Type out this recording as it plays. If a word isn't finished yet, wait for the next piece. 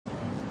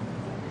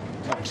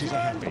Coxes are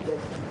happy.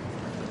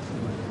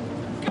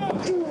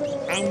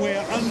 And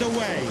we're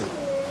underway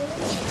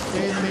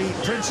in the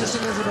Princess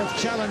Elizabeth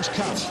Challenge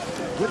Cup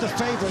with the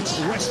favourites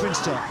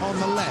Westminster on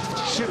the left,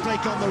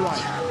 Shiplake on the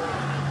right.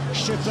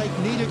 Shiplake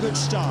need a good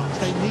start.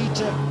 They need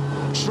to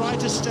try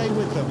to stay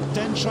with them,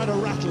 then try to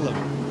rattle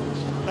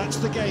them. That's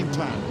the game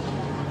plan.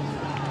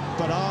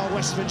 But are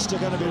Westminster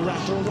going to be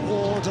rattled,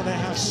 or do they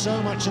have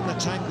so much in the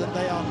tank that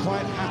they are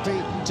quite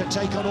happy to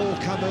take on all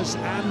comers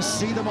and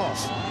see them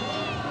off?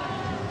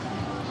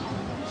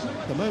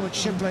 The moment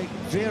Shiplake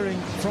veering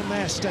from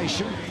their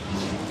station.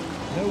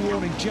 No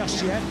warning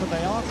just yet, but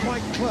they are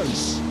quite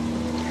close.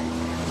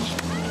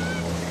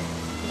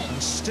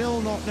 And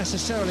still not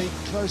necessarily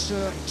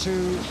closer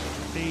to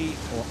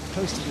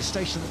close to the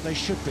station that they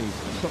should be.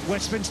 But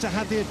Westminster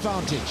had the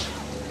advantage.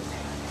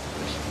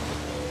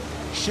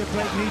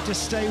 Shiplake need to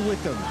stay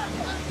with them.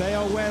 They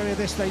are wary of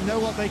this, they know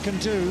what they can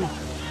do.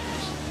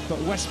 But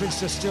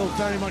Westminster still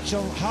very much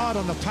hard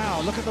on the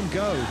power. Look at them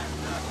go.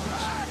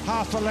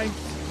 Half a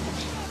length.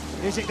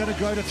 Is it going to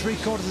grow to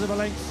 3/4 of a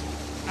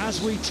length?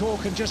 As we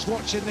talk and just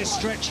watching this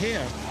stretch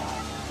here,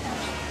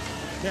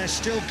 they're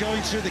still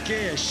going through the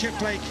gears.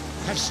 Shiplake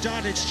have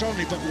started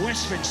strongly, but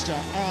Westminster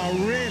are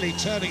really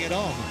turning it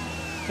on.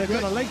 They've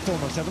got a length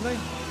almost, haven't they?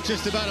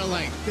 Just about a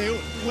length.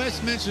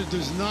 Westminster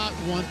does not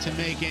want to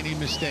make any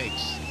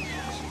mistakes.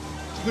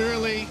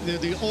 Clearly, they're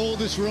the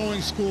oldest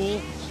rowing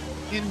school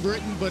in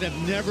Britain, but have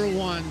never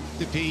won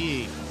the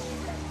PE.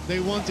 They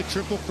won the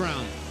Triple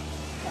Crown,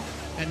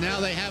 and now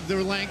they have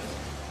their length.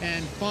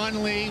 And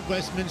finally,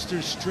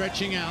 Westminster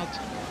stretching out,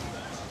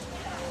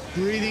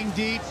 breathing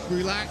deep,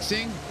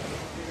 relaxing,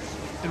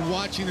 and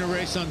watching the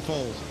race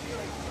unfold.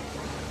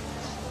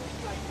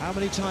 How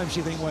many times do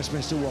you think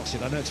Westminster watched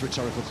it? I know it's a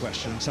rhetorical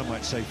question, and some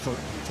might say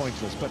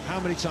pointless, but how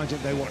many times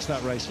did they watch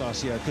that race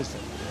last year? Because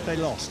they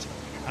lost,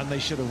 and they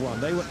should have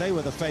won. They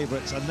were the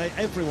favourites, and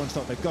everyone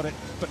thought they've got it,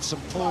 but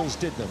St Paul's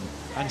did them.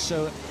 And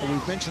so,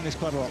 we've mentioned this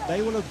quite a lot,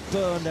 they will have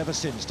burned ever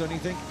since, don't you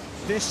think?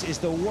 This is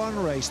the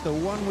one race, the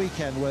one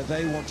weekend where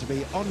they want to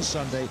be on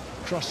Sunday,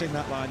 crossing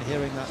that line,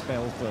 hearing that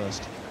bell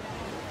first.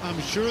 I'm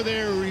sure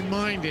they're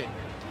reminded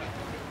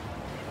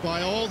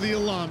by all the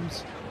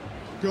alums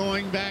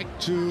going back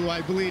to,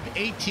 I believe,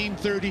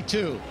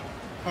 1832.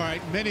 All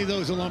right, many of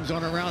those alums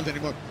aren't around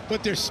anymore,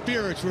 but their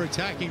spirits were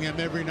attacking them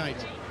every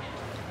night.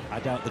 I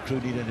doubt the crew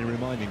need any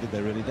reminding, did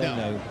they really? They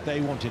know. They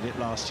wanted it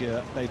last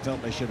year. They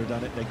felt they should have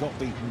done it. They got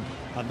beaten,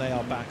 and they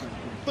are back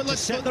to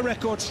set the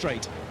record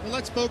straight. Well,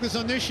 let's focus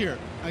on this year.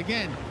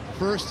 Again,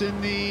 first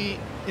in the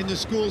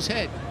school's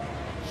head,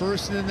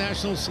 first in the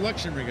national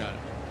selection regatta.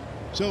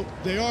 So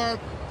they are,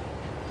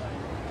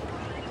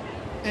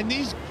 and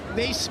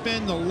they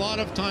spend a lot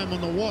of time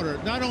on the water.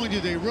 Not only do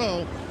they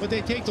row, but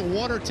they take the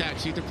water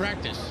taxi to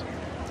practice.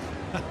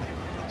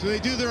 So they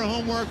do their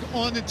homework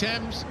on the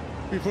Thames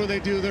before they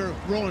do their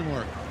rowing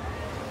work.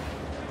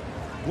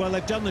 Well,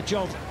 they've done the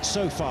job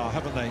so far,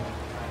 haven't they?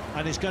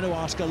 And it's going to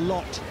ask a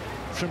lot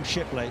from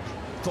Shiplake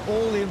for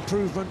all the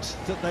improvement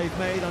that they've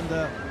made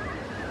under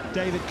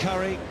David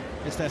Curry.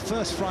 It's their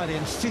first Friday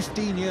in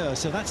 15 years,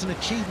 so that's an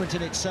achievement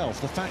in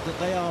itself. The fact that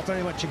they are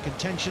very much in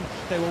contention.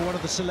 They were one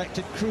of the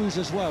selected crews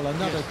as well.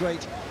 Another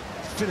great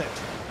fillip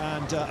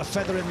and a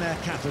feather in their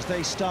cap as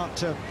they start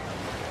to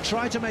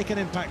try to make an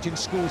impact in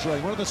schools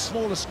rowing. One of the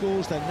smaller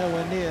schools, they're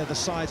nowhere near the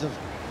size of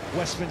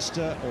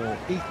Westminster or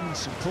Eton,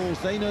 St Paul's.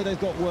 They know they've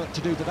got work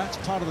to do, but that's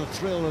part of the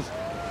thrill of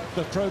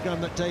the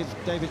programme that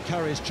David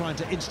Curry is trying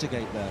to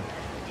instigate there.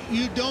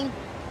 You don't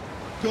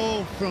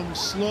go from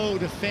slow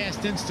to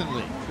fast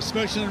instantly,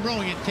 especially in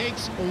rowing. It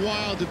takes a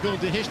while to build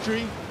the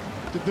history,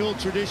 to build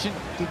tradition,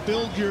 to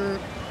build your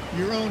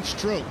own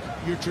stroke,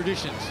 your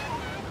traditions.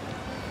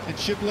 And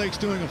Shiplake's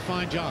doing a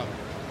fine job.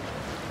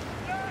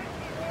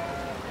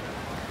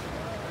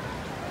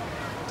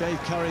 Dave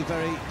Curry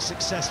very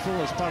successful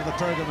as part of the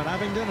programme at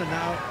Abingdon, and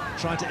now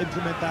trying to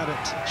implement that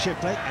at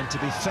Shiplake. And to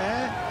be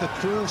fair, the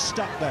crew have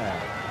stuck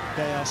there.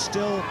 They are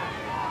still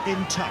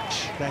in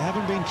touch. They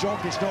haven't been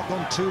dropped. It's not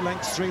gone 2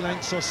 lengths, 3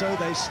 lengths or so.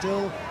 They've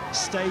still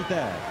stayed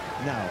there.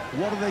 Now,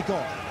 what have they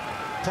got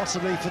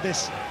possibly for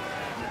this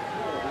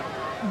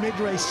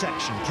mid-race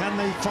section? Can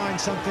they find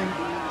something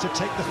to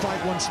take the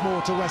fight once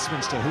more to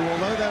Westminster, who,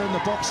 although they're in the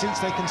box seats,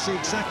 they can see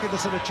exactly the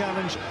sort of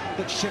challenge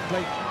that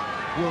Shiplake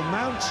will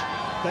mount.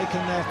 They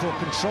can therefore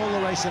control the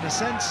race in a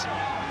sense.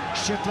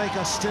 Shiplake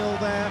are still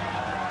there.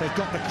 They've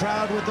got the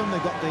crowd with them.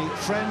 They've got the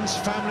friends,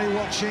 family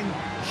watching.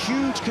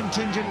 Huge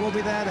contingent will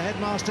be there. The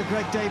headmaster,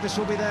 Greg Davis,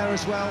 will be there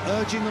as well,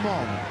 urging them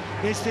on.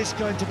 Is this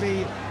going to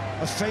be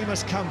a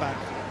famous comeback?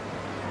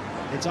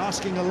 It's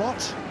asking a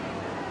lot,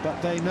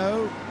 but they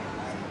know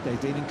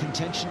they've been in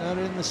contention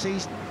earlier in the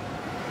season.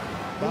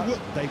 But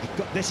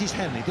this is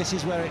Henley. This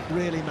is where it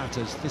really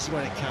matters. This is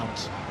where it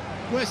counts.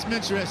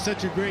 Westminster has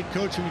such a great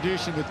coaching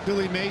tradition, with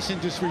Billy Mason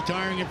just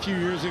retiring a few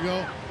years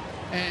ago,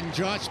 and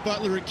Josh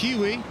Butler at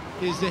Kiwi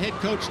is the head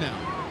coach now.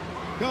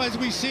 So as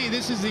we see,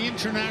 this is the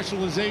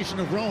internationalization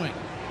of rowing.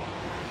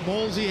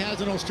 Molesey has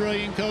an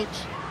Australian coach.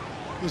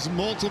 There's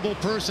multiple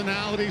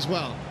personalities,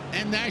 well,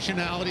 and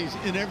nationalities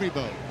in every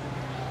boat.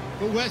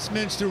 But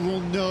Westminster will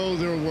know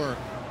their work.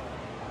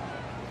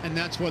 And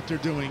that's what they're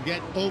doing.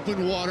 Get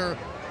open water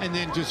and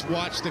then just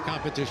watch the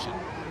competition.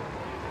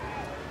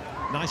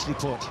 Nicely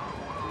put.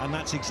 And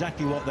that's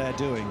exactly what they're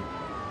doing.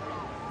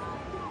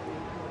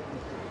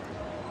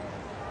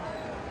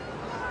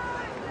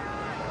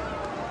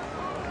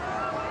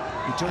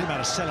 You're talking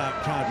about a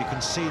sellout crowd, you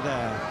can see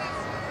there.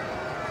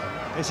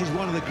 This is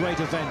one of the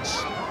great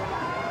events.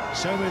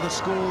 So many of the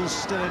schools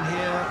still in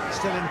here,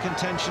 still in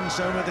contention,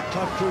 so many of the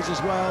club crews as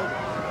well.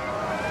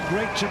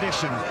 Great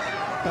tradition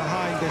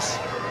behind this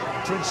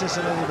Princess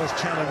Elizabeth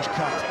Challenge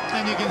Cup.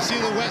 And you can see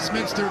the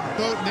Westminster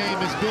boat name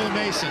is Bill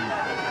Mason.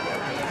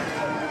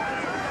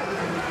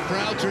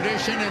 Proud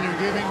tradition, and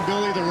they're giving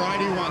Billy the ride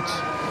he wants.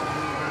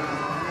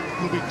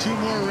 There'll be 2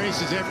 more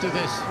races after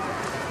this.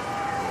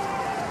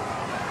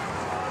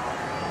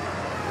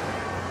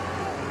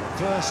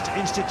 First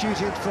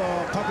instituted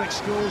for public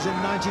schools in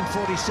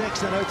 1946,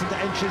 then opened to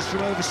entrants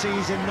from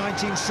overseas in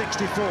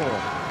 1964.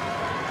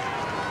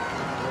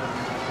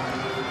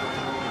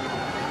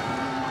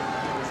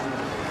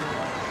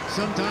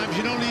 Sometimes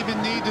you don't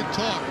even need to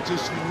talk,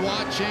 just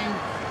watching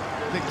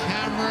the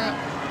camera.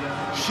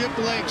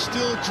 Shiplake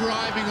still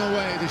driving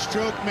away, the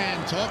stroke man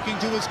talking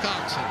to his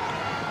coxswain.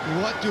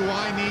 What do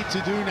I need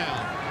to do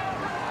now?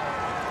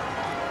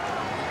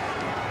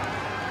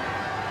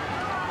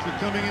 We're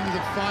coming into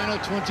the final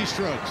 20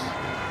 strokes.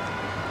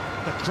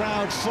 The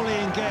crowd fully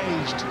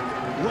engaged,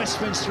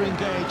 Westminster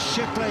engaged,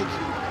 Shiplake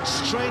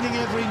straining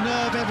every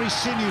nerve, every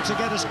sinew to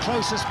get as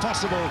close as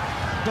possible.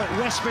 But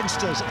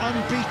Westminster's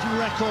unbeaten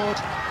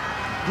record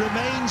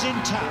remains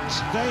intact.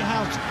 They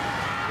have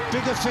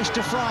bigger fish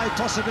to fry,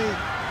 possibly,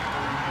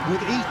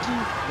 with Eton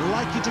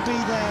likely to be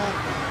their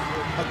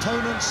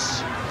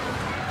opponents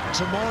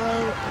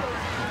tomorrow,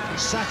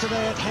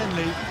 Saturday at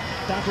Henley.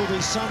 That will be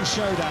some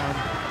showdown.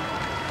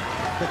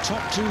 The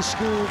top 2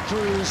 school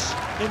crews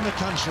in the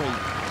country.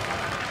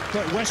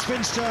 But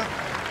Westminster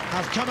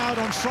have come out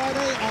on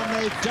Friday and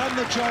they've done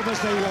the job as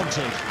they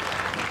wanted.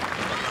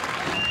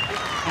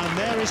 And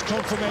there is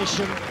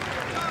confirmation.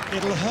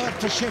 It'll hurt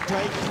for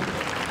Shiplake,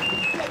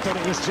 but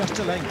it was just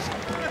a length.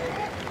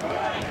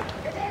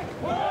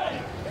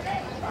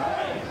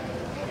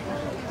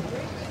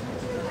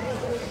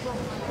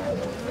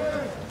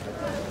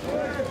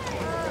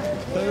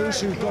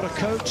 Those who've got a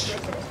coat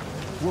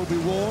will be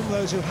warm.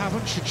 Those who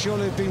haven't should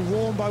surely have been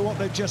warmed by what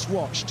they've just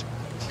watched,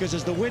 because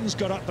as the winds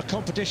got up, the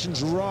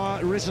competition's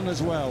risen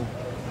as well.